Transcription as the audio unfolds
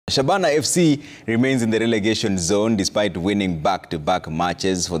Shabana FC remains in the relegation zone despite winning back-to-back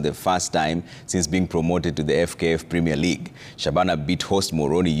matches for the first time since being promoted to the Fkf Premier League. Shabana beat host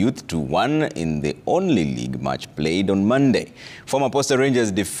Muhoroni Youth 2-1 in the only league match played on Monday. Former Posta Rangers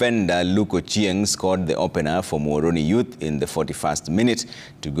defender Luko Chieng scored the opener for Muhoroni Youth in the 41st minute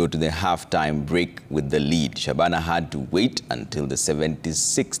to go to the half-time break with the lead. Shabana had to wait until the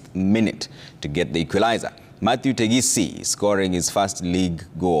 76th minute to get the equalizer, Matthew Tegisi scoring his first league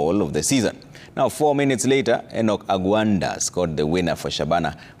goal of the season. Now, 4 minutes later, Enoch Agwanda scored the winner for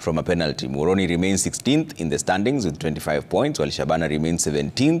Shabana from a penalty. Muhoroni remains 16th in the standings with 25 points, while Shabana remains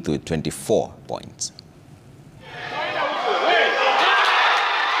 17th with 24 points.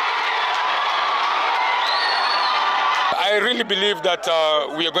 I really believe that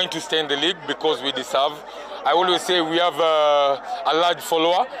we are going to stay in the league because we deserve. I always say we have a large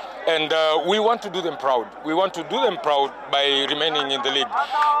follower, and we want to do them proud. We want to do them proud by remaining in the league.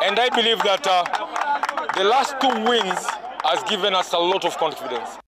 And I believe that the last 2 wins has given us a lot of confidence.